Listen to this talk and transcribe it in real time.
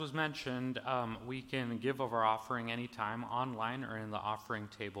Was mentioned, we can give of our offering anytime, online or in the offering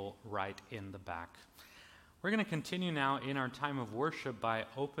table right in the back. We're going to continue now in our time of worship by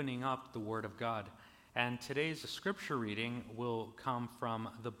opening up the Word of God. And today's scripture reading will come from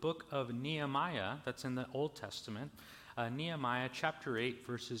the book of Nehemiah, that's in the Old Testament, Nehemiah chapter 8,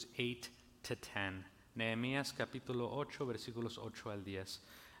 verses 8 to 10. Nehemías capítulo 8, versículos 8 al 10.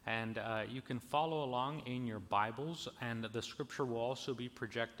 And you can follow along in your Bibles, and the scripture will also be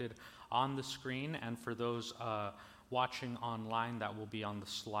projected on the screen. And for those watching online, that will be on the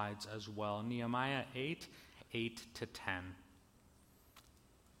slides as well. Nehemiah 8, 8 to 10.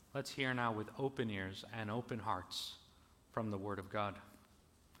 Let's hear now with open ears and open hearts from the Word of God.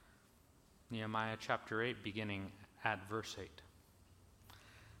 Nehemiah chapter 8, beginning at verse 8.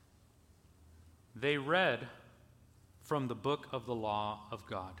 They read from the book of the law of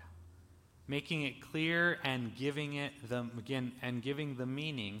God, making it clear and giving the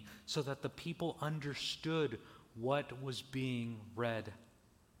meaning so that the people understood what was being read.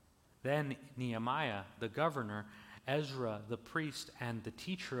 Then Nehemiah, the governor, Ezra, the priest and the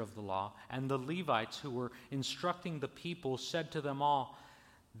teacher of the law, and the Levites who were instructing the people said to them all,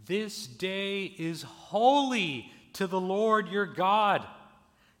 "This day is holy to the Lord your God.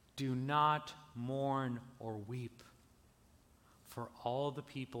 Do not mourn or weep." For all the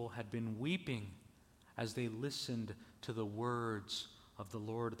people had been weeping as they listened to the words of the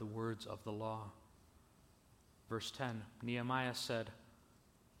Lord, the words of the law. Verse 10, Nehemiah said,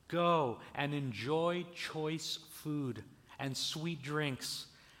 "Go and enjoy choice food and sweet drinks,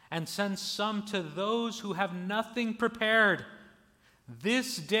 and send some to those who have nothing prepared.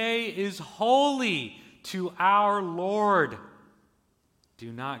 This day is holy to our Lord.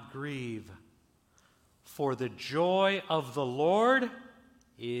 Do not grieve, for the joy of the Lord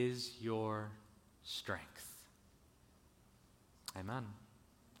is your strength." Amen.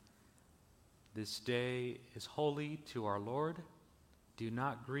 This day is holy to our Lord. Do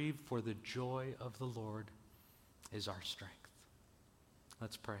not grieve, for the joy of the Lord is our strength.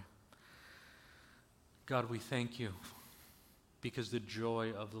 Let's pray. God, we thank you because the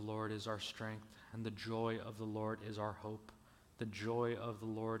joy of the Lord is our strength, and the joy of the Lord is our hope. The joy of the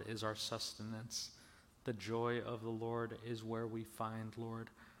Lord is our sustenance. The joy of the Lord is where we find, Lord,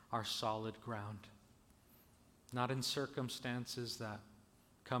 our solid ground. Not in circumstances that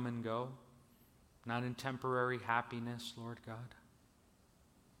come and go, not in temporary happiness, Lord God,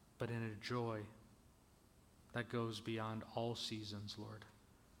 but in a joy that goes beyond all seasons, Lord.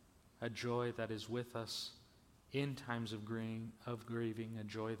 A joy that is with us in times of grieving, a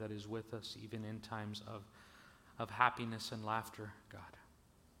joy that is with us even in times of happiness and laughter, God.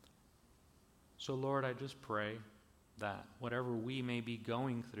 So, Lord, I just pray that whatever we may be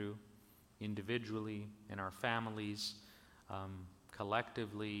going through individually, in our families,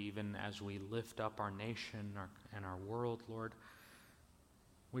 collectively, even as we lift up our nation and our world, Lord,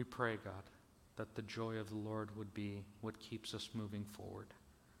 we pray, God, that the joy of the Lord would be what keeps us moving forward,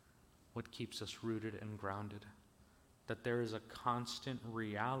 what keeps us rooted and grounded, that there is a constant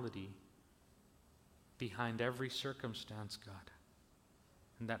reality behind every circumstance, God.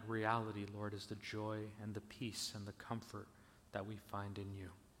 And that reality, Lord, is the joy and the peace and the comfort that we find in you.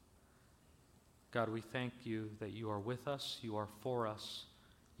 God, we thank you that you are with us, you are for us,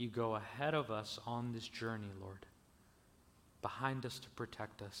 you go ahead of us on this journey, Lord, behind us to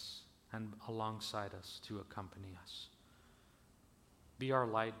protect us and alongside us to accompany us. Be our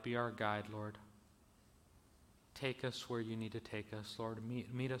light, be our guide, Lord. Take us where you need to take us, Lord.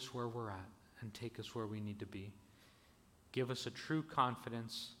 Meet us where we're at and take us where we need to be. Give us a true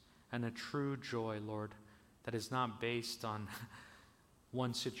confidence and a true joy, Lord, that is not based on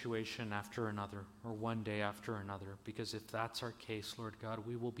one situation after another or one day after another. Because if that's our case, Lord God,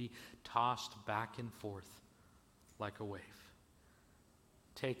 we will be tossed back and forth like a wave.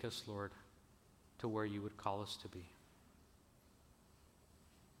 Take us, Lord, to where you would call us to be.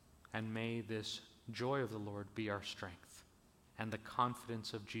 And may this joy of the Lord be our strength, and the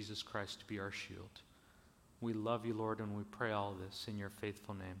confidence of Jesus Christ be our shield. We love you, Lord, and we pray all this in your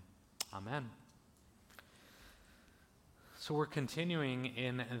faithful name. Amen. So we're continuing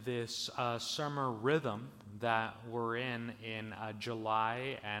in this summer rhythm that we're in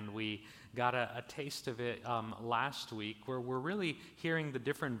July, and we got a taste of it last week, where we're really hearing the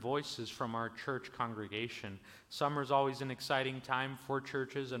different voices from our church congregation. Summer is always an exciting time for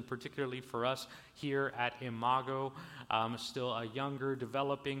churches, and particularly for us here at Imago, still a younger,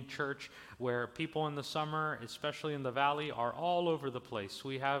 developing church where people in the summer, especially in the valley, are all over the place.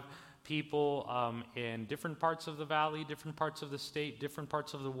 We have people in different parts of the valley, different parts of the state, different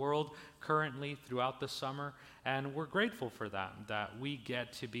parts of the world currently throughout the summer. And we're grateful for that we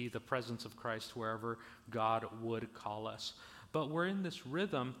get to be the presence of Christ wherever God would call us. But we're in this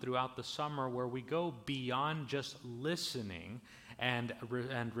rhythm throughout the summer where we go beyond just listening and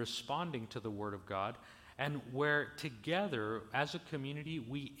responding to the Word of God, and where together as a community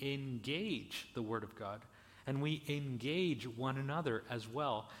we engage the Word of God, and we engage one another as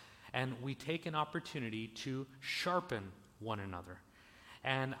well, and we take an opportunity to sharpen one another.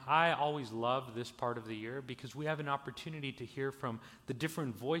 And I always love this part of the year because we have an opportunity to hear from the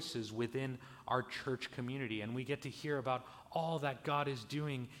different voices within our church community, and we get to hear about all that God is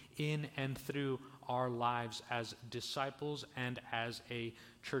doing in and through our lives as disciples and as a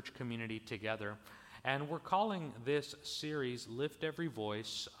church community together. And we're calling this series Lift Every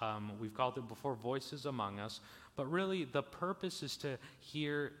Voice. We've called it before Voices Among Us, but really the purpose is to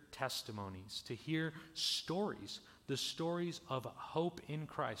hear testimonies, to hear stories, the stories of hope in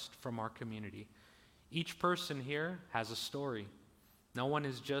Christ from our community. Each person here has a story. No one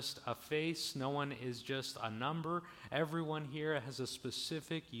is just a face. No one is just a number. Everyone here has a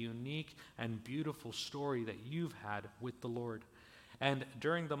specific, unique, and beautiful story that you've had with the Lord. And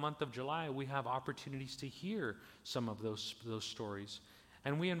during the month of July, we have opportunities to hear some of those stories.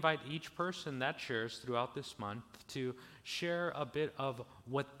 And we invite each person that shares throughout this month to share a bit of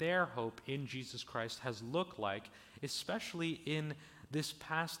what their hope in Jesus Christ has looked like, especially in this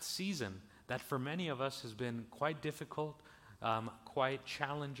past season that for many of us has been quite difficult, quite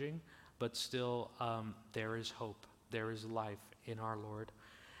challenging, but still there is hope, there is life in our Lord.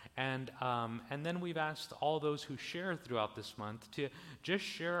 And then we've asked all those who share throughout this month to just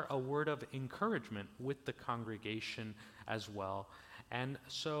share a word of encouragement with the congregation as well. And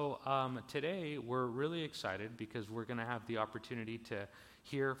so today we're really excited because we're going to have the opportunity to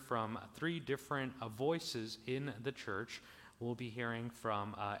hear from three different voices in the church. We'll be hearing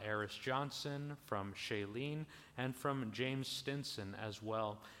from Eris Johnson, from Shailene, and from James Stinson as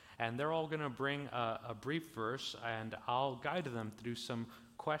well. And they're all going to bring a brief verse, and I'll guide them through some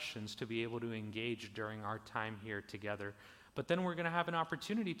questions to be able to engage during our time here together. But then we're going to have an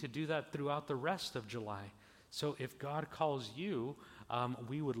opportunity to do that throughout the rest of July. So if God calls you,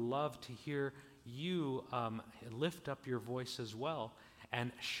 we would love to hear you lift up your voice as well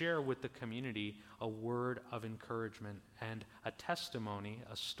and share with the community a word of encouragement and a testimony,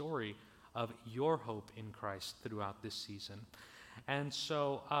 a story of your hope in Christ throughout this season. And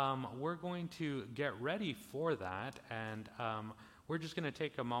so we're going to get ready for that, and we're just going to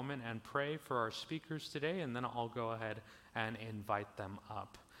take a moment and pray for our speakers today, and then I'll go ahead and invite them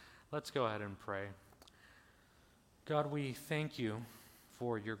up. Let's go ahead and pray. God, we thank you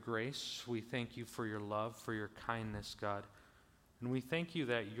for your grace. We thank you for your love, for your kindness, God. And we thank you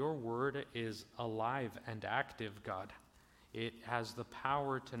that your word is alive and active, God. It has the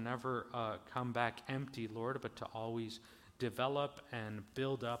power to never come back empty, Lord, but to always develop and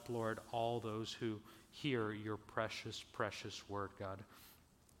build up, Lord, all those who hear your precious, precious word, God.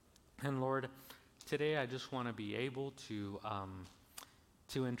 And Lord, today I just want to be able to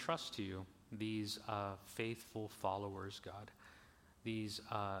entrust to you these faithful followers, God. These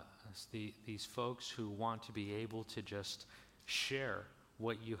folks who want to be able to just share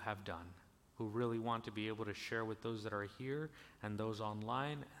what you have done, who really want to be able to share with those that are here and those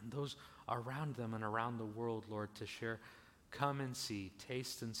online and those around them and around the world, Lord, to share. Come and see,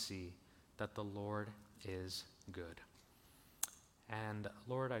 taste and see that the Lord is good. And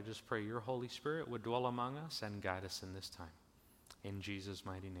Lord, I just pray your Holy Spirit would dwell among us and guide us in this time. In Jesus'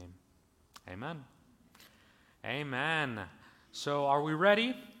 mighty name, amen. Amen. So are we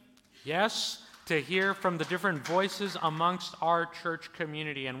ready? Yes, to hear from the different voices amongst our church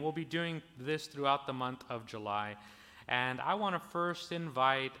community. And we'll be doing this throughout the month of July. And I want to first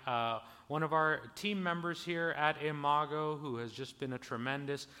invite one of our team members here at Imago, who has just been a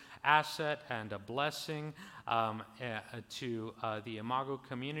tremendous asset and a blessing to the Imago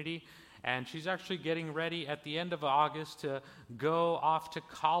community. And she's actually getting ready at the end of August to go off to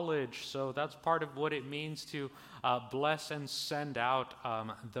college. So that's part of what it means to bless and send out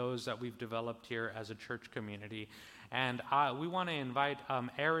those that we've developed here as a church community. And we want to invite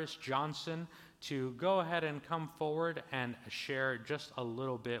Eris Johnson to go ahead and come forward and share just a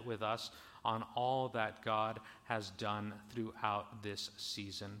little bit with us on all that God has done throughout this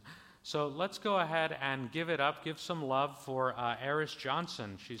season. So let's go ahead and give it up, give some love for Eris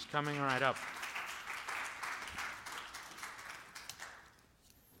Johnson. She's coming right up.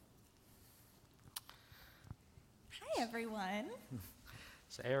 Hi, everyone.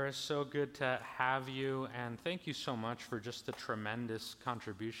 Eris, so good to have you, and thank you so much for just the tremendous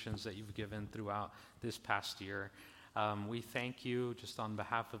contributions that you've given throughout this past year. We thank you just on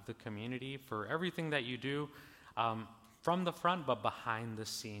behalf of the community for everything that you do from the front, but behind the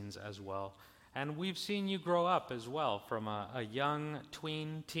scenes as well. And we've seen you grow up as well, from a young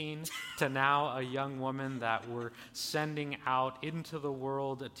teen to now a young woman that we're sending out into the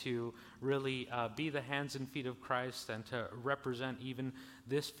world to really be the hands and feet of Christ and to represent even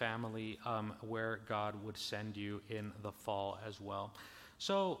this family where God would send you in the fall as well.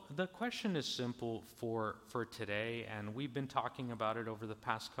 So the question is simple for today, and we've been talking about it over the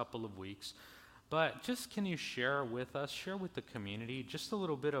past couple of weeks. But just can you share with us, share with the community, just a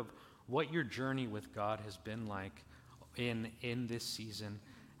little bit of what your journey with God has been like in this season?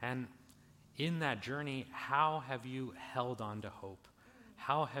 And in that journey, how have you held on to hope?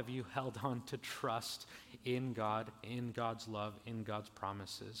 How have you held on to trust in God, in God's love, in God's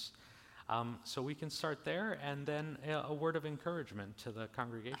promises? So we can start there, and then a word of encouragement to the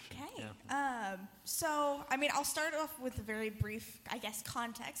congregation. Okay. Yeah. I'll start off with a very brief,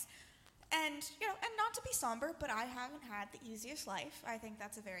 context. And, and not to be somber, but I haven't had the easiest life. I think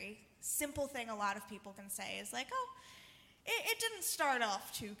that's a very simple thing a lot of people can say is like, oh, it didn't start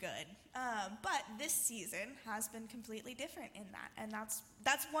off too good. But this season has been completely different in that. And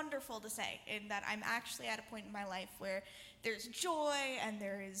that's wonderful to say, in that I'm actually at a point in my life where there's joy and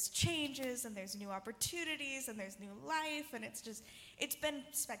there is changes and there's new opportunities and there's new life. And it's been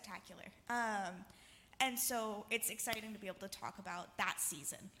spectacular. And so it's exciting to be able to talk about that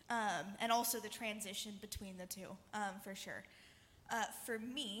season and also the transition between the two, for sure. For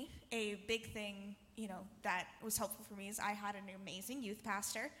me, a big thing, that was helpful for me is I had an amazing youth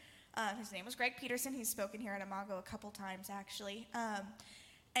pastor. His name was Greg Peterson. He's spoken here at Imago a couple times, actually.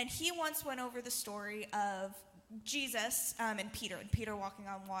 And he once went over the story of Jesus and Peter walking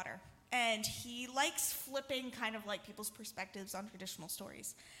on water. And he likes flipping kind of like people's perspectives on traditional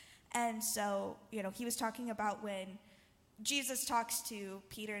stories. And so, he was talking about when Jesus talks to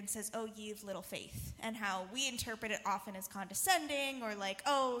Peter and says, "Oh, ye of little faith," and how we interpret it often as condescending or like,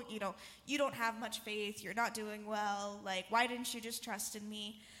 "Oh, you don't have much faith, you're not doing well, like, why didn't you just trust in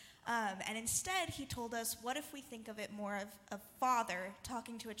me?" And instead, he told us, what if we think of it more of a father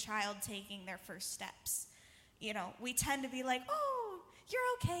talking to a child taking their first steps? We tend to be like, "Oh, you're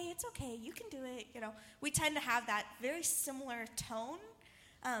okay, it's okay, you can do it." We tend to have that very similar tone.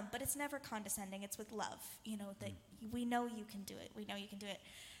 But it's never condescending. It's with love, that we know you can do it. We know you can do it.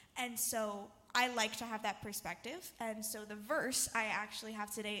 And so I like to have that perspective. And so the verse I actually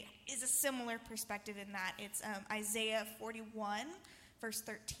have today is a similar perspective in that. It's Isaiah 41, verse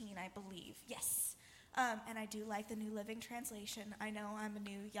 13, I believe. Yes. And I do like the New Living Translation. I know I'm a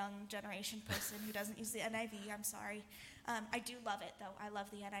new young generation person who doesn't use the NIV. I'm sorry. I do love it, though. I love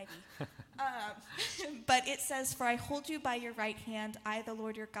the NIV. But it says, "For I hold you by your right hand, I, the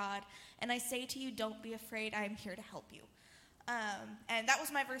Lord your God, and I say to you, don't be afraid, I am here to help you." And that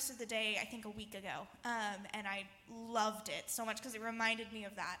was my verse of the day, I think, a week ago. And I loved it so much because it reminded me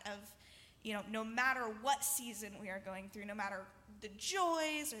of that, of, no matter what season we are going through, no matter the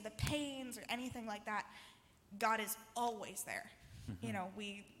joys or the pains or anything like that, God is always there.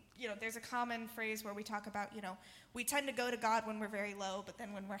 Mm-hmm. There's a common phrase where we talk about, we tend to go to God when we're very low, but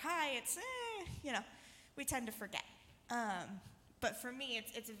then when we're high, it's, we tend to forget. But for me,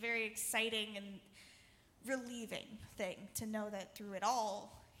 it's a very exciting and relieving thing to know that through it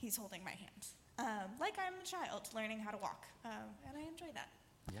all, he's holding my hand. Like I'm a child learning how to walk, and I enjoy that.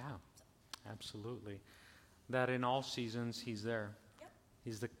 Yeah, absolutely. That in all seasons, he's there. Yep.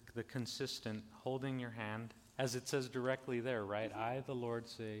 He's the consistent holding your hand, as it says directly there, right? Mm-hmm. I, the Lord,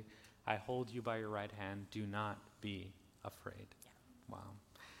 say, I hold you by your right hand. Do not be afraid. Yeah. Wow.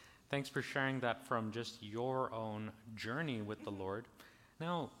 Thanks for sharing that from just your own journey with the Lord.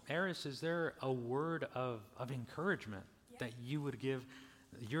 Now, Eris, is there a word of encouragement that you would give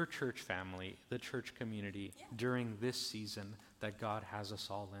your church family, the church community, during this season that God has us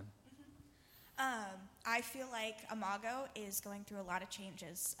all in? I feel like Imago is going through a lot of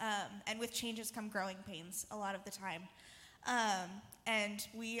changes, and with changes come growing pains a lot of the time. And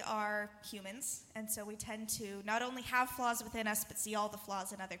we are humans, and so we tend to not only have flaws within us, but see all the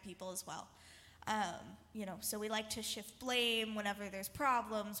flaws in other people as well. So we like to shift blame whenever there's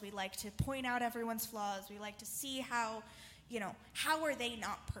problems. We like to point out everyone's flaws. We like to see how are they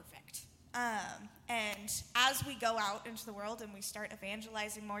not perfect? And as we go out into the world and we start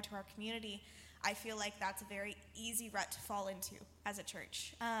evangelizing more to our community, I feel like that's a very easy rut to fall into as a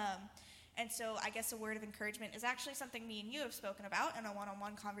church. And so I guess a word of encouragement is actually something me and you have spoken about in a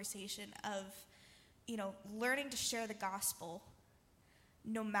one-on-one conversation of, learning to share the gospel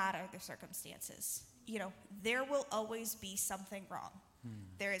no matter the circumstances. There will always be something wrong.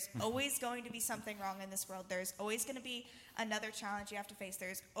 There is always going to be something wrong in this world. There's always going to be another challenge you have to face.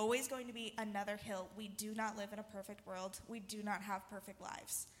 There's always going to be another hill. We do not live in a perfect world. We do not have perfect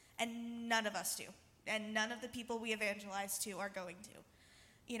lives. And none of us do. And none of the people we evangelize to are going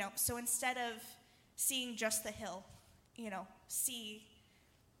to. So instead of seeing just the hill, see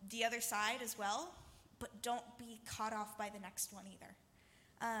the other side as well, but don't be caught off by the next one either.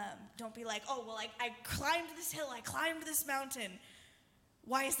 Don't be like, oh, well, I climbed this hill, I climbed this mountain.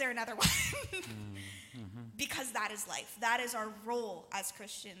 Why is there another one? Because that is life. That is our role as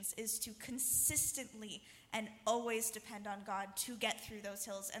Christians, is to consistently and always depend on God to get through those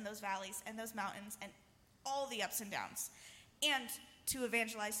hills and those valleys and those mountains and all the ups and downs, and to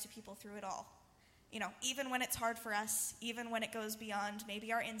evangelize to people through it all. Even when it's hard for us, even when it goes beyond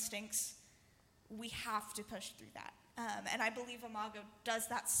maybe our instincts, we have to push through that. And I believe Imago does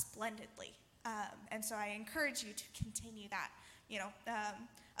that splendidly. And so I encourage you to continue that.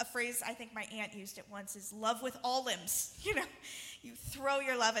 A phrase I think my aunt used it once is love with all limbs. You throw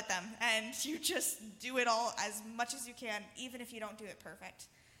your love at them and you just do it all as much as you can, even if you don't do it perfect.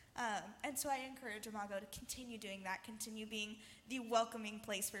 And so I encourage Imago to continue doing that, continue being the welcoming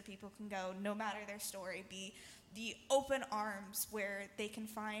place where people can go no matter their story, be the open arms where they can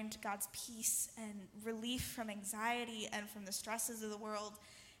find God's peace and relief from anxiety and from the stresses of the world,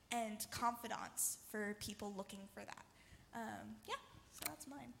 and confidants for people looking for that. So that's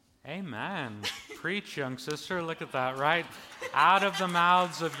mine. Amen. Preach, young sister. Look at that, right? Out of the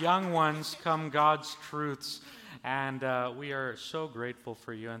mouths of young ones come God's truths. And we are so grateful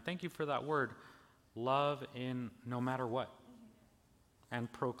for you. And thank you for that word, love in no matter what.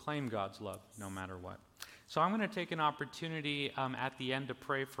 And proclaim God's love no matter what. So I'm going to take an opportunity at the end to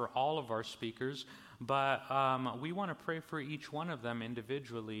pray for all of our speakers. But we want to pray for each one of them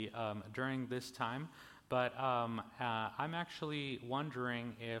individually during this time. But I'm actually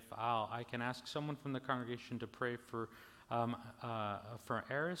wondering if I can ask someone from the congregation to pray for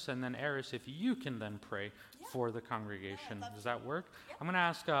Eris, and then Eris, if you can then pray for the congregation. Does that work? Yeah. I'm going to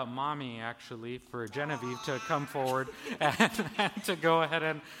ask Mommy, actually, for Genevieve to come forward and to go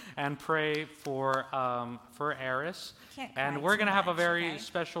ahead and pray for Eris. And we're going to have a very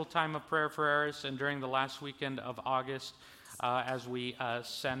special time of prayer for Eris, and during the last weekend of August, as we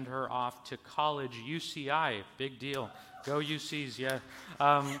send her off to college, UCI, big deal. Go UCs, yeah.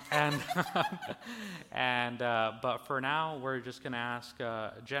 But for now, we're just going to ask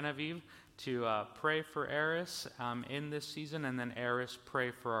Genevieve to pray for Eris in this season, and then Eris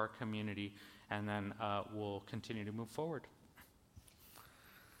pray for our community, and then we'll continue to move forward.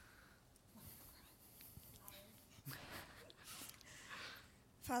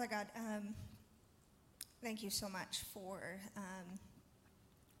 Father God, thank you so much for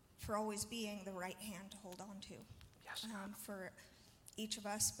always being the right hand to hold on to. Yes. For each of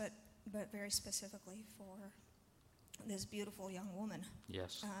us, but very specifically for this beautiful young woman.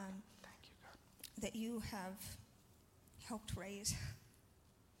 Yes. Thank you, God. That you have helped raise.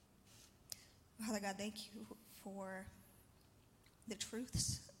 Father God, thank you for the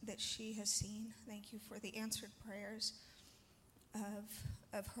truths that she has seen. Thank you for the answered prayers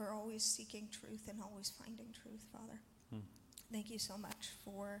of her always seeking truth and always finding truth, Father. Thank you so much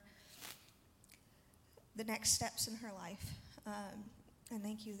for the next steps in her life. And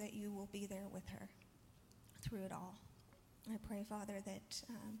thank you that you will be there with her through it all. I pray, Father, that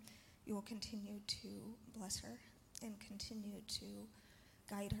you will continue to bless her and continue to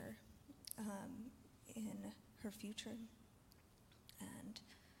guide her in her future. And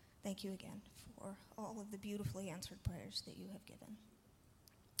thank you again for all of the beautifully answered prayers that you have given.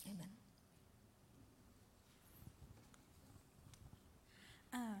 Amen.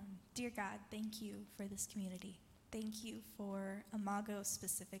 Dear God, thank you for this community. Thank you for Imago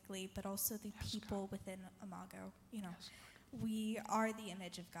specifically, but also the people within Imago. We are the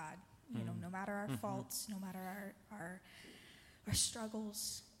image of God. No matter our faults, no matter our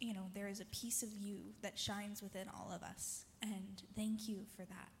struggles, there is a piece of you that shines within all of us. And thank you for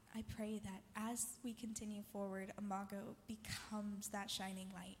that. I pray that as we continue forward, Imago becomes that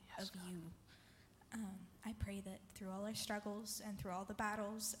shining light of you. I pray that through all our struggles and through all the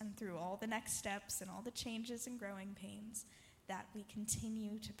battles and through all the next steps and all the changes and growing pains, that we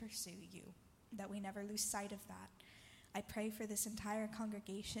continue to pursue you, that we never lose sight of that. I pray for this entire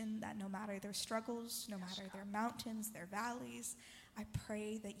congregation that no matter their struggles, no matter their mountains, their valleys, I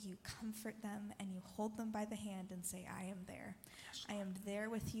pray that you comfort them and you hold them by the hand and say, I am there. I am there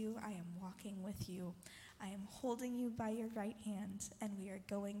with you. I am walking with you. I am holding you by your right hand, and we are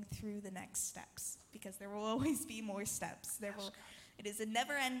going through the next steps, because there will always be more steps. It is a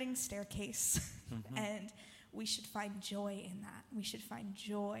never-ending staircase, and we should find joy in that. We should find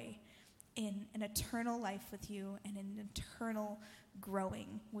joy in an eternal life with you and an eternal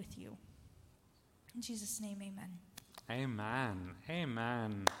growing with you. In Jesus' name, amen. Amen.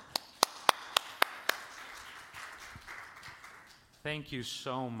 Amen. Thank you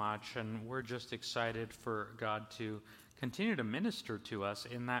so much, and we're just excited for God to continue to minister to us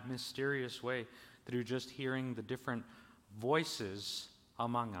in that mysterious way through just hearing the different voices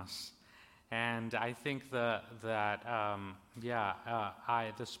among us. And I think the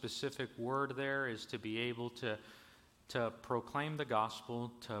specific word there is to be able to proclaim the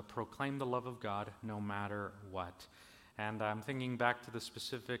gospel, to proclaim the love of God no matter what. And I'm thinking back to the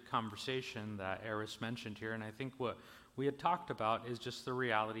specific conversation that Eris mentioned here, and I think what we had talked about is just the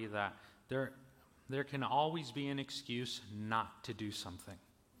reality that there can always be an excuse not to do something.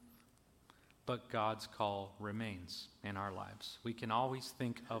 But God's call remains in our lives. We can always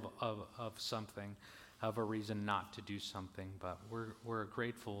think of something, of a reason not to do something, but we're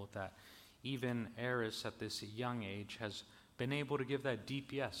grateful that even Eris at this young age has been able to give that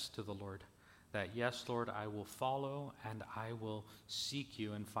deep yes to the Lord. That yes, Lord, I will follow and I will seek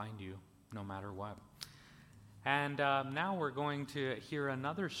you and find you no matter what. And now we're going to hear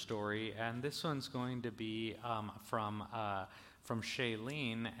another story, and this one's going to be from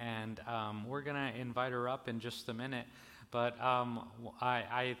Shailene, and we're going to invite her up in just a minute. But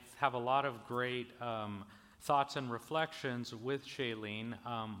I have a lot of great thoughts and reflections with Shailene,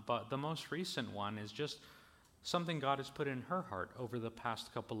 but the most recent one is just something God has put in her heart over the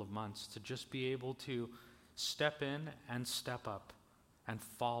past couple of months, to just be able to step in and step up and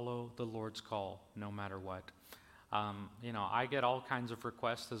follow the Lord's call no matter what. I get all kinds of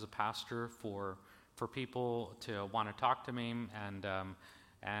requests as a pastor for people to want to talk to me,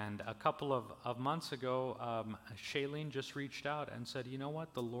 and a couple of months ago, Shailene just reached out and said, you know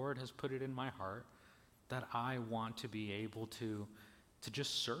what, the Lord has put it in my heart that I want to be able to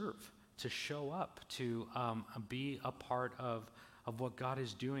just serve, to show up, to be a part of what God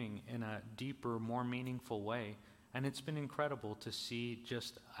is doing in a deeper, more meaningful way. And it's been incredible to see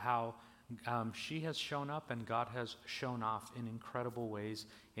just how she has shown up and God has shown off in incredible ways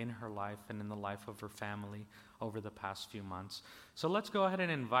in her life and in the life of her family over the past few months. So let's go ahead and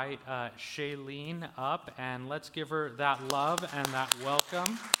invite Shailene up, and let's give her that love and that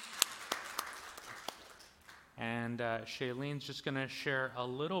welcome. And Shailene's just going to share a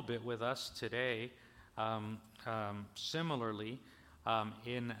little bit with us today, similarly,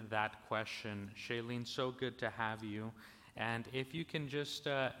 in that question. Shailene, so good to have you. And if you can just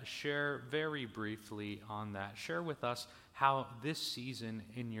share very briefly on that, share with us how this season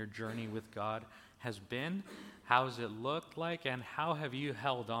in your journey with God has been, how has it looked like, and how have you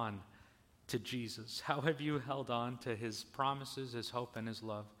held on to Jesus? How have you held on to his promises, his hope, and his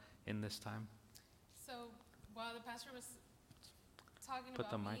love in this time? So while the pastor was talking Put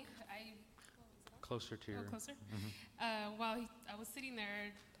about the me, mic closer to your... closer? Mm-hmm. While I was sitting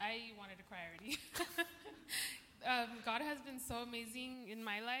there, I wanted to cry already. God has been so amazing in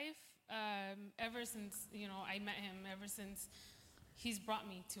my life ever since, I met him, ever since he's brought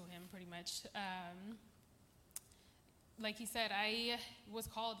me to him, pretty much. Like he said, I was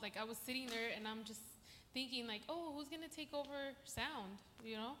called, I was sitting there and I'm just thinking who's going to take over sound,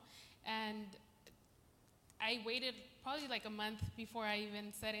 And I waited probably a month before I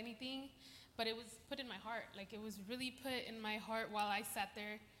even said anything, but it was put in my heart. It was really put in my heart while I sat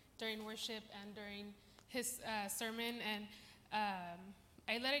there during worship and during his sermon, and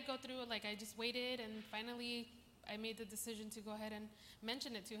I let it go through. I just waited, and finally I made the decision to go ahead and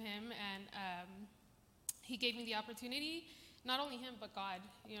mention it to him, and he gave me the opportunity. Not only him, but God.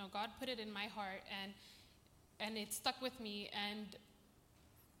 God put it in my heart, and it stuck with me. And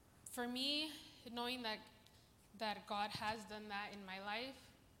for me, knowing that God has done that in my life,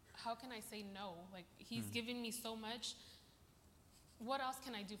 how can I say no? He's given me so much. What else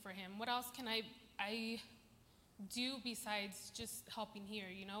can I do for him? What else can I do besides just helping here,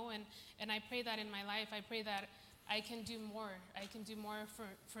 And I pray that in my life. I pray that I can do more. I can do more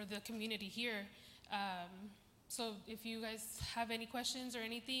for the community here. So if you guys have any questions or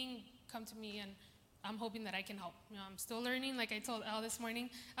anything, come to me, and I'm hoping that I can help. I'm still learning. Like I told Al this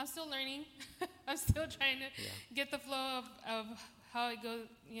morning, I'm still learning. I'm still trying to get the flow of how it goes,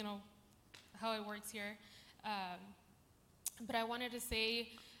 how it works here. But I wanted to say,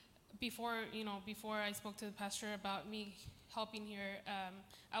 before I spoke to the pastor about me helping here,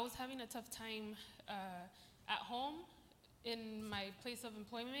 I was having a tough time at home in my place of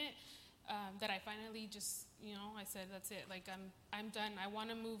employment, that I finally just, I said, that's it. I'm done. I want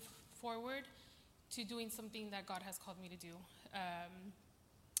to move forward to doing something that God has called me to do.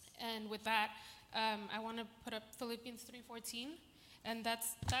 And with that, I want to put up Philippians 3:14, and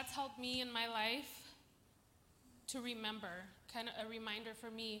that's helped me in my life to remember, kind of a reminder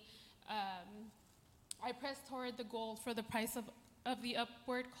for me. I press toward the goal for the price of the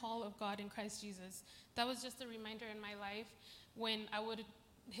upward call of God in Christ Jesus. That was just a reminder in my life when I would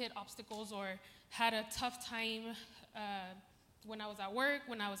hit obstacles or had a tough time when I was at work,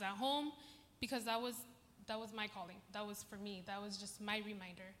 when I was at home, because that was my calling. That was for me. That was just my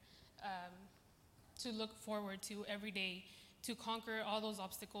reminder to look forward to every day, to conquer all those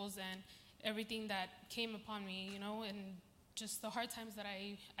obstacles and everything that came upon me, and just the hard times that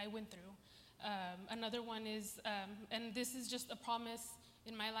I went through. Another one is, and this is just a promise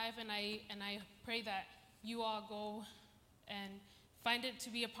in my life, and I pray that you all go and find it to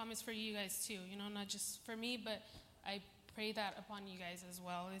be a promise for you guys too, not just for me, but I pray that upon you guys as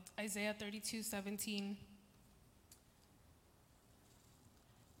well. It's Isaiah 32:17.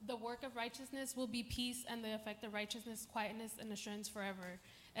 The work of righteousness will be peace, and the effect of righteousness, quietness, and assurance forever.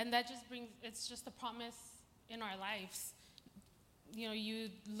 And that just it's just a promise in our lives. You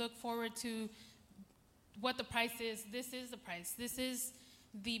look forward to what the price is. This is the price. This is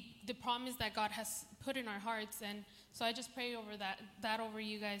the promise that God has put in our hearts. And so I just pray over that over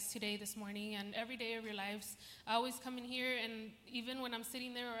you guys today, this morning, and every day of your lives. I always come in here, and even when I'm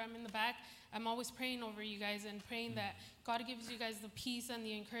sitting there or I'm in the back, I'm always praying over you guys and praying that God gives you guys the peace and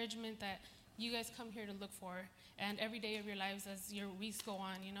the encouragement that you guys come here to look for, and every day of your lives as your weeks go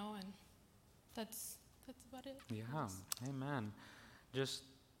on, and that's about it. Yeah, amen. Just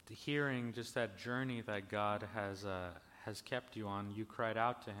hearing just that journey that God has kept you on, you cried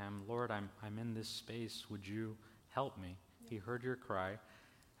out to him, Lord, I'm in this space, would you help me? Yeah. He heard your cry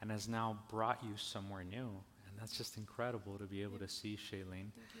and has now brought you somewhere new, and that's just incredible to be able to see,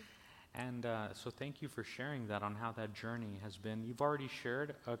 Shailene. Thank you. And so thank you for sharing that on how that journey has been. You've already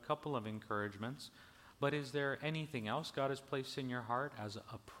shared a couple of encouragements, but is there anything else God has placed in your heart as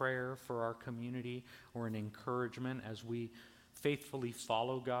a prayer for our community or an encouragement as we faithfully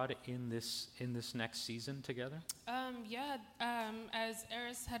follow God in this next season together? As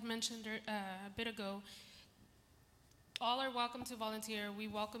Eris had mentioned a bit ago, all are welcome to volunteer. We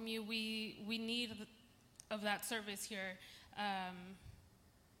welcome you. We need of that service here.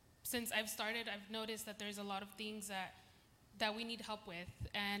 Since I've started, I've noticed that there's a lot of things that we need help with,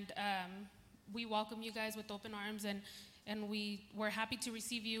 and we welcome you guys with open arms, and we're happy to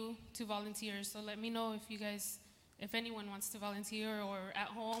receive you to volunteer. So let me know if anyone wants to volunteer or at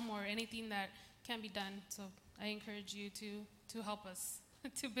home or anything that can be done. So I encourage you to help us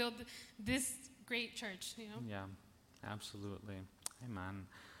to build this great church. Yeah, absolutely. Amen.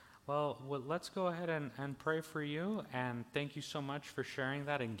 Well, let's go ahead and pray for you, and thank you so much for sharing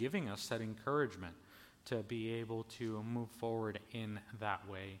that and giving us that encouragement to be able to move forward in that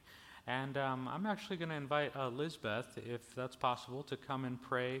way. And I'm actually going to invite Lisbeth, if that's possible, to come and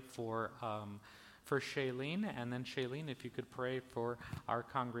pray for Shailene, and then Shailene, if you could pray for our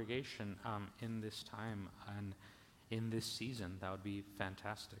congregation in this time and in this season, that would be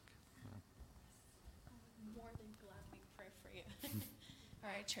fantastic. More than gladly pray for you. All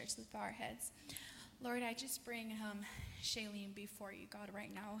right, church, let's bow our heads. Lord, I just bring Shailene before you, God,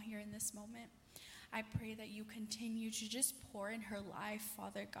 right now, here in this moment. I pray that you continue to just pour in her life,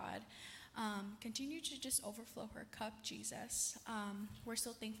 Father God. Continue to just overflow her cup, Jesus. We're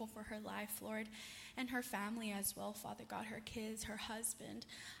so thankful for her life, Lord, and her family as well, Father God, her kids, her husband.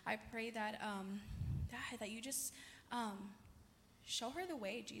 I pray that that you just show her the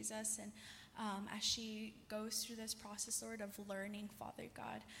way, Jesus, and as she goes through this process, Lord, of learning, Father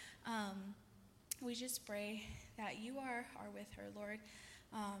God. We just pray that you are with her, Lord.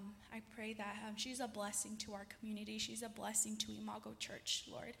 I pray that she's a blessing to our community. She's a blessing to Imago Church,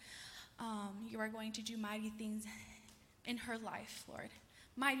 Lord. You are going to do mighty things in her life, Lord.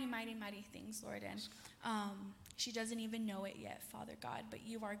 Mighty, mighty, mighty things, Lord. And she doesn't even know it yet, Father God, but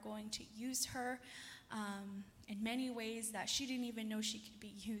you are going to use her in many ways that she didn't even know she could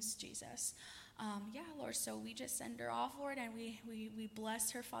be used, Jesus. Lord, so we just send her off, Lord, and we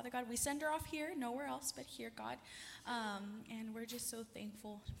bless her, Father God. We send her off here, nowhere else but here, God. And we're just so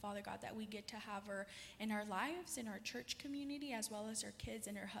thankful, Father God, that we get to have her in our lives, in our church community, as well as her kids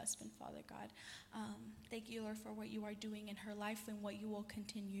and her husband, Father God. Thank you, Lord, for what you are doing in her life and what you will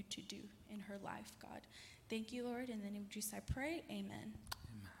continue to do in her life, God. Thank you, Lord. In the name of Jesus, I pray. Amen.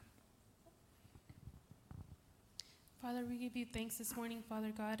 Father, we give you thanks this morning,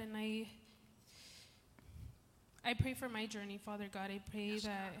 Father God, and I pray for my journey, Father God. I pray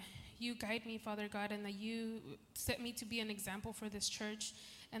that you guide me, Father God, and that you set me to be an example for this church,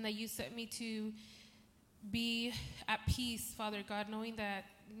 and that you set me to be at peace, Father God, knowing that,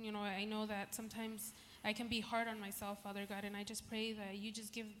 I know that sometimes I can be hard on myself, Father God, and I just pray that you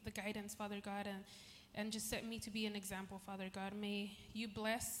just give the guidance, Father God, and just set me to be an example, Father God. May you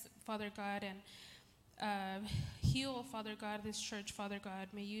bless, Father God, and heal, Father God, this church, Father God.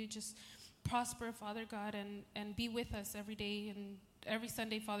 May you just prosper, Father God, and be with us every day and every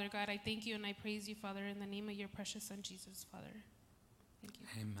Sunday, Father God. I thank you and I praise you, Father, in the name of your precious Son, Jesus, Father. Thank you.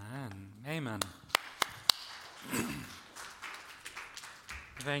 Amen. Amen.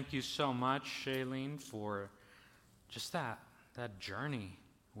 Thank you so much, Shailene, for just that journey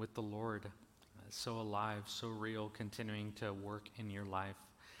with the Lord. So alive, so real, continuing to work in your life.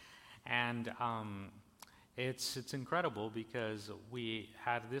 And it's incredible because we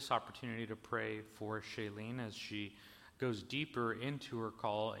had this opportunity to pray for Shailene as she goes deeper into her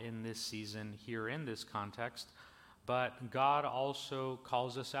call in this season here in this context. But God also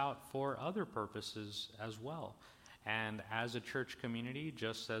calls us out for other purposes as well. And as a church community,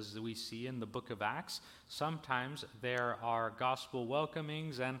 just as we see in the book of Acts, sometimes there are gospel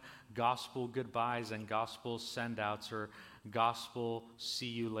welcomings and gospel goodbyes and gospel send-outs or gospel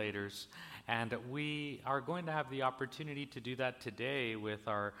see-you-laters. And we are going to have the opportunity to do that today with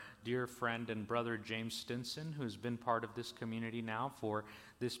our dear friend and brother James Stinson, who's been part of this community now for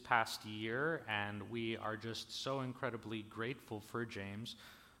this past year. And we are just so incredibly grateful for James,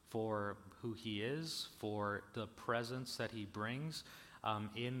 for who he is, for the presence that he brings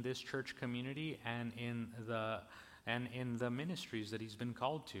in this church community and in the ministries that he's been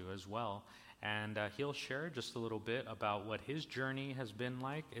called to as well. And he'll share just a little bit about what his journey has been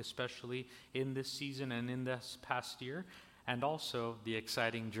like, especially in this season and in this past year, and also the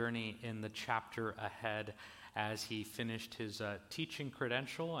exciting journey in the chapter ahead as he finished his teaching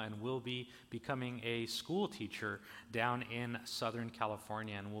credential and will be becoming a school teacher down in Southern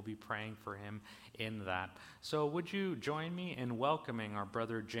California, and we'll be praying for him in that. So would you join me in welcoming our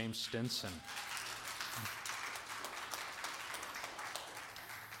brother James Stinson?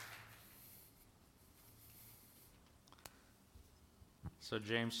 So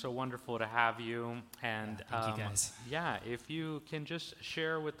James, so wonderful to have you. And thank you guys. Yeah, if you can just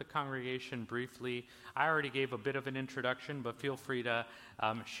share with the congregation briefly. I already gave a bit of an introduction, but feel free to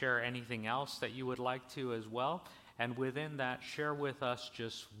share anything else that you would like to as well. And within that, share with us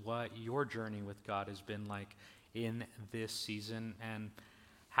just what your journey with God has been like in this season and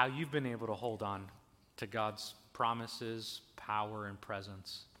how you've been able to hold on to God's promises, power, and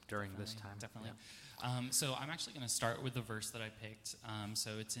presence during this time. Definitely. Yeah. So I'm actually going to start with the verse that I picked.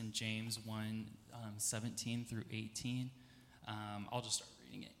 So it's in James 1, 17 through 18. I'll just start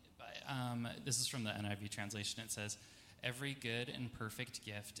reading it. But, this is from the NIV translation. It says, "Every good and perfect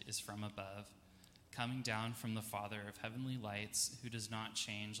gift is from above, coming down from the Father of heavenly lights, who does not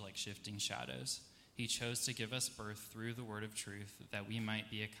change like shifting shadows. He chose to give us birth through the word of truth, that we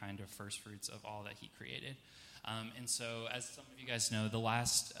might be a kind of first fruits of all that he created." And so, as some of you guys know, the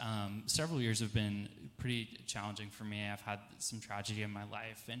last several years have been pretty challenging for me. I've had some tragedy in my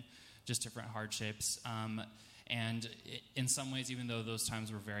life and just different hardships. In some ways, even though those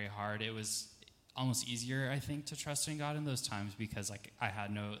times were very hard, it was almost easier, I think, to trust in God in those times because, I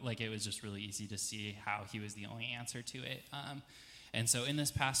had it was just really easy to see how he was the only answer to it. And so in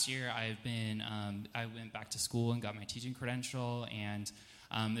this past year, I went back to school and got my teaching credential, and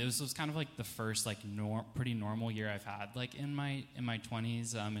it was kind of like the first pretty normal year I've had in my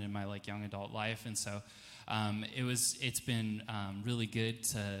 20s and in my young adult life. And so it's been really good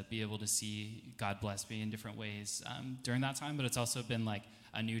to be able to see God bless me in different ways during that time. But it's also been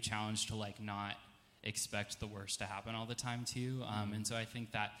a new challenge to not expect the worst to happen all the time too. And so I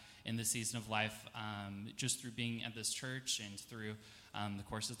think that in this season of life, just through being at this church and through the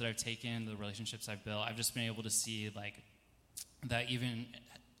courses that I've taken, the relationships I've built, I've just been able to see that even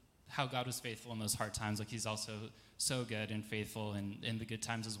how God was faithful in those hard times, he's also so good and faithful in the good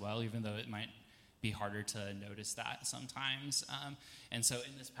times as well, even though it might be harder to notice that sometimes. And so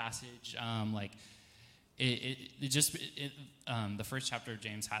in this passage, the first chapter of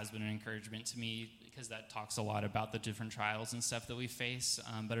James has been an encouragement to me because that talks a lot about the different trials and stuff that we face,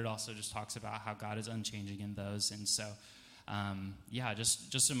 but it also just talks about how God is unchanging in those. And so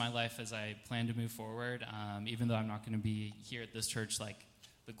just in my life as I plan to move forward, even though I'm not going to be here at this church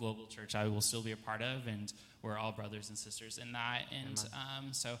the global church I will still be a part of, and we're all brothers and sisters in that. And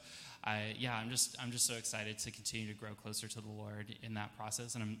I'm just so excited to continue to grow closer to the Lord in that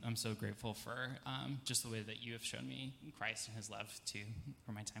process, and I'm so grateful for just the way that you have shown me Christ and his love too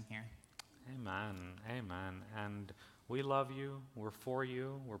for my time here. Amen. Amen. And we love you. We're for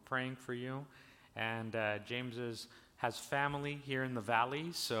you. We're praying for you. And James has family here in the valley,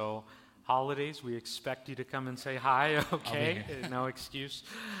 so holidays. We expect you to come and say hi, okay? here. No excuse.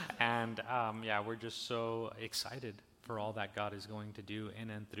 And yeah, we're just so excited for all that God is going to do in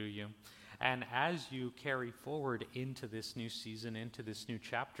and through you. And as you carry forward into this new season, into this new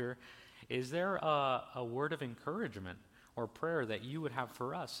chapter, is there a word of encouragement or prayer that you would have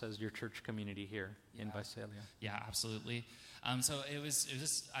for us as your church community here in Visalia? Yeah, absolutely. So it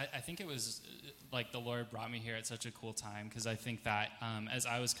was I think it was like the Lord brought me here at such a cool time, because I think that as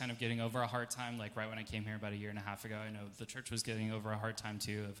I was kind of getting over a hard time, like right when I came here about a year and a half ago, I know the church was getting over a hard time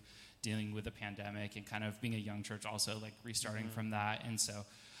too of dealing with the pandemic and kind of being a young church also, like restarting from that. And so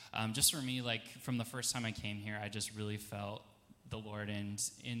just for me, like from the first time I came here, I just really felt the Lord, and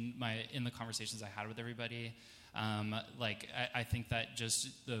in the conversations I had with everybody, like I think that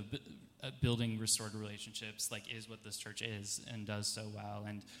just the building restored relationships like is what this church is and does so well.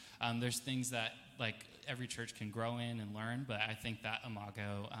 And there's things that like every church can grow in and learn, but I think that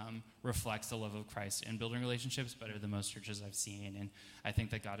Imago reflects the love of Christ in building relationships better than most churches I've seen. And I think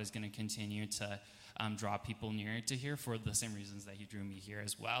that God is going to continue to draw people near to here for the same reasons that he drew me here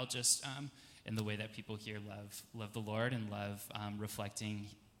as well, just in the way that people here love the Lord and love reflecting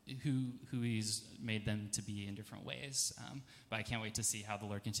who he's made them to be in different ways. But I can't wait to see how the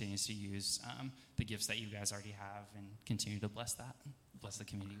Lord continues to use the gifts that you guys already have and continue to bless the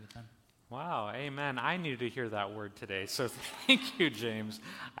community with them. Wow, amen. I needed to hear that word today, so thank you, James.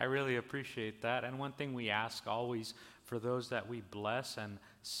 I really appreciate that. And one thing we ask always for those that we bless and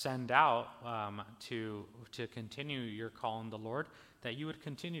send out to continue your call in the Lord, that you would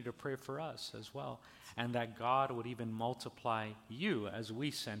continue to pray for us as well, and that God would even multiply you as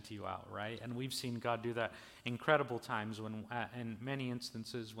we sent you out, right? And we've seen God do that incredible times when, in many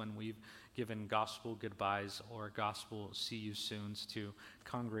instances, when we've given gospel goodbyes or gospel see you soons to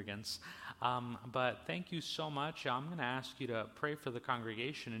congregants. But thank you so much. I'm going to ask you to pray for the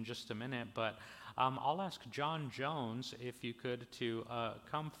congregation in just a minute, but I'll ask John Jones, if you could, to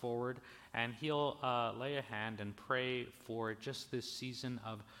come forward, and he'll lay a hand and pray for just this season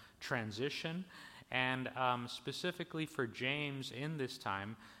of transition, and specifically for James in this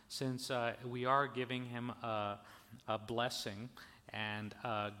time, since we are giving him a blessing and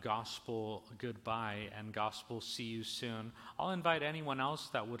gospel goodbye and gospel see you soon. I'll invite anyone else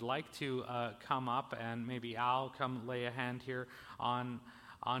that would like to come up, and maybe Al come lay a hand here on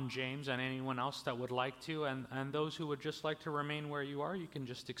James, and anyone else that would like to, and those who would just like to remain where you are, you can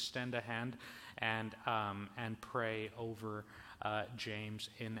just extend a hand and pray over James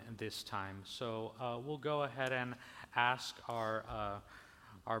in this time. So we'll go ahead and ask our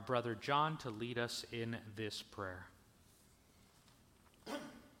brother John to lead us in this prayer.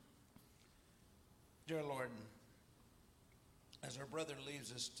 Dear Lord, as our brother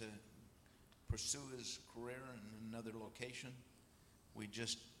leaves us to pursue his career in another location, we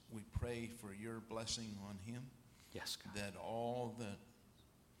pray for your blessing on him. Yes, God. That all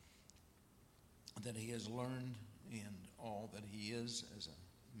that he has learned and all that he is as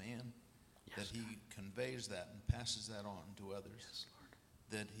a man, Yes, that he God. conveys that and passes that on to others. Yes, Lord.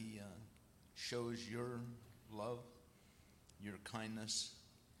 That he shows your love, your kindness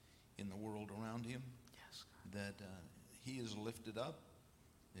in the world around him. Yes, God. That he is lifted up.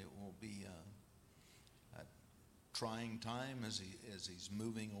 It will be a trying time as he's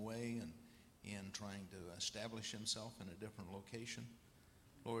moving away and trying to establish himself in a different location,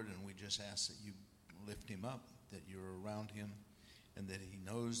 Lord. And we just ask that you lift him up, that you're around him, and that he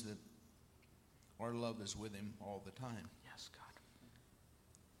knows that our love is with him all the time. Yes, God.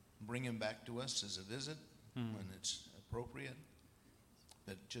 Bring him back to us as a visit when it's appropriate,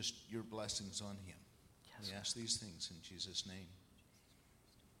 but just your blessings on him. Yes, We ask these things in Jesus' name.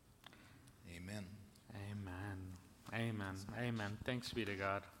 Amen. Amen. Amen. Amen. Thanks be to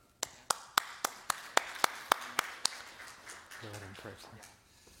God. Go ahead and pray for me.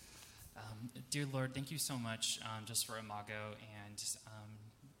 Dear Lord, thank you so much just for Imago and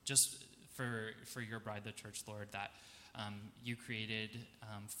just for your bride, the church, Lord, that you created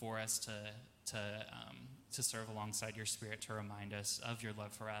for us to serve alongside your Spirit, to remind us of your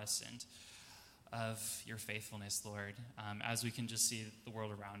love for us and of your faithfulness, Lord. As we can just see the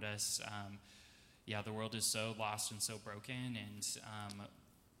world around us, the world is so lost and so broken, and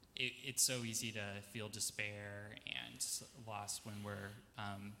it's so easy to feel despair and lost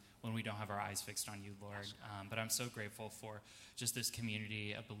when we don't have our eyes fixed on you, Lord. But I'm so grateful for just this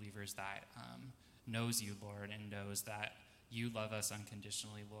community of believers that knows you, Lord, and knows that you love us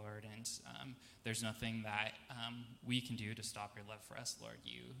unconditionally, Lord, and there's nothing that we can do to stop your love for us, Lord.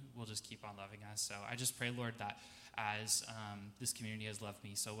 You will just keep on loving us. So I just pray, Lord, that as this community has loved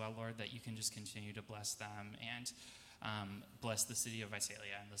me so well, Lord, that you can just continue to bless them and bless the city of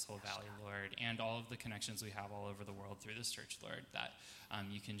Visalia and this whole valley, Lord, and all of the connections we have all over the world through this church, Lord, that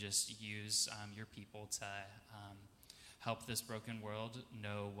you can just use your people to help this broken world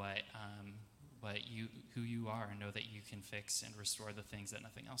know who you are, and know that you can fix and restore the things that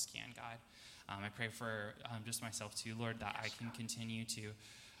nothing else can, God. I pray for just myself too, Lord, that I can continue to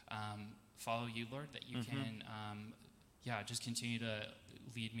follow you, Lord, that you can, just continue to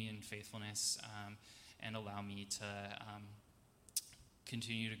lead me in faithfulness and allow me to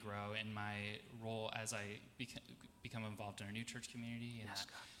continue to grow in my role as I become involved in our new church community, and that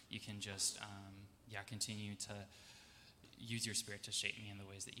you can just, continue to use your Spirit to shape me in the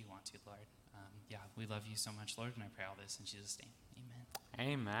ways that you want to, Lord. We love you so much, Lord, and I pray all this in Jesus' name.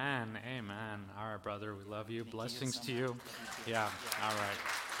 Amen. Amen. Amen. All right, brother, we love you. Thank Blessings you so to much. you. Yeah, all right.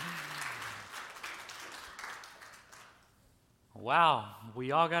 Wow,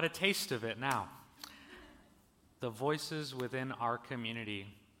 we all got a taste of it now. The voices within our community,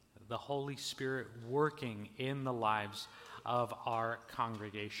 the Holy Spirit working in the lives of our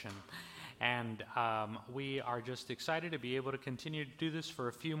congregation. And we are just excited to be able to continue to do this for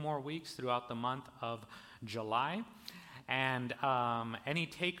a few more weeks throughout the month of July. And any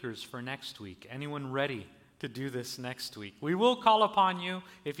takers for next week? Anyone ready to do this next week? We will call upon you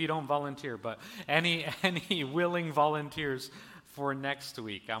if you don't volunteer, but any willing volunteers for next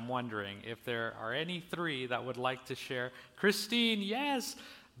week? I'm wondering if there are any 3 that would like to share. Christine, yes,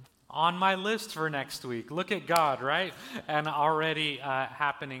 on my list for next week. Look at God, right? And already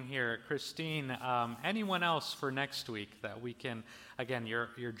happening here. Christine, anyone else for next week that we can, again,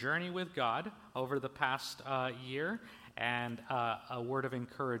 your journey with God over the past year, and a word of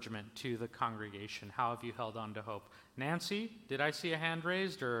encouragement to the congregation. How have you held on to hope? Nancy, did I see a hand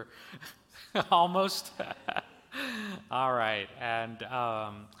raised, or almost? All right, and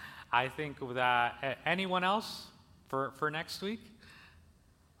I think that anyone else for next week?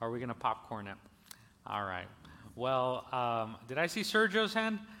 Are we going to popcorn it? All right. Well, did I see Sergio's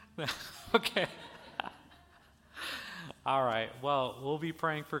hand? Okay. All right. Well, we'll be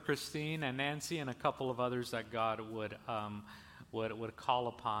praying for Christine and Nancy and a couple of others that God would call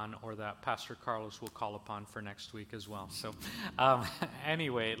upon, or that Pastor Carlos will call upon for next week as well. So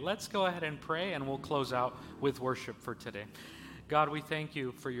anyway, let's go ahead and pray, and we'll close out with worship for today. God, we thank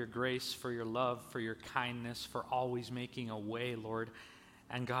you for your grace, for your love, for your kindness, for always making a way, Lord.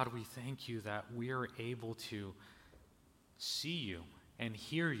 And God, we thank you that we are able to see you and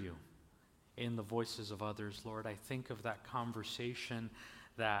hear you in the voices of others, Lord. I think of that conversation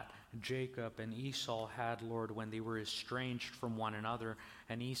that Jacob and Esau had, Lord, when they were estranged from one another.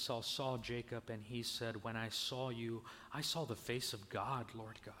 And Esau saw Jacob, and he said, "When I saw you, I saw the face of God,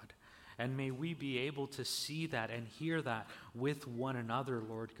 Lord God." And may we be able to see that and hear that with one another,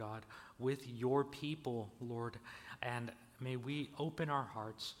 Lord God, with your people, Lord. And may we open our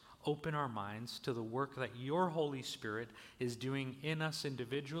hearts, open our minds to the work that your Holy Spirit is doing in us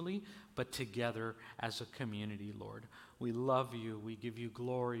individually, but together as a community, Lord. We love you. We give you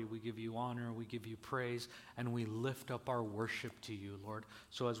glory. We give you honor. We give you praise. And we lift up our worship to you, Lord.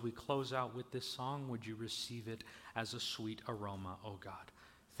 So as we close out with this song, would you receive it as a sweet aroma, oh God.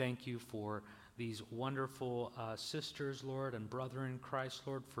 Thank you for these wonderful sisters, Lord, and brother in Christ,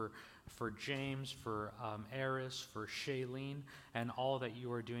 Lord, for James, for Eris, for Shailene, and all that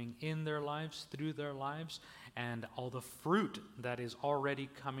you are doing in their lives, through their lives, and all the fruit that is already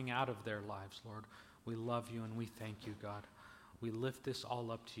coming out of their lives, Lord. We love you and we thank you, God. We lift this all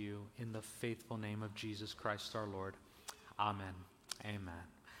up to you in the faithful name of Jesus Christ our Lord. Amen. Amen.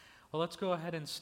 Well, let's go ahead and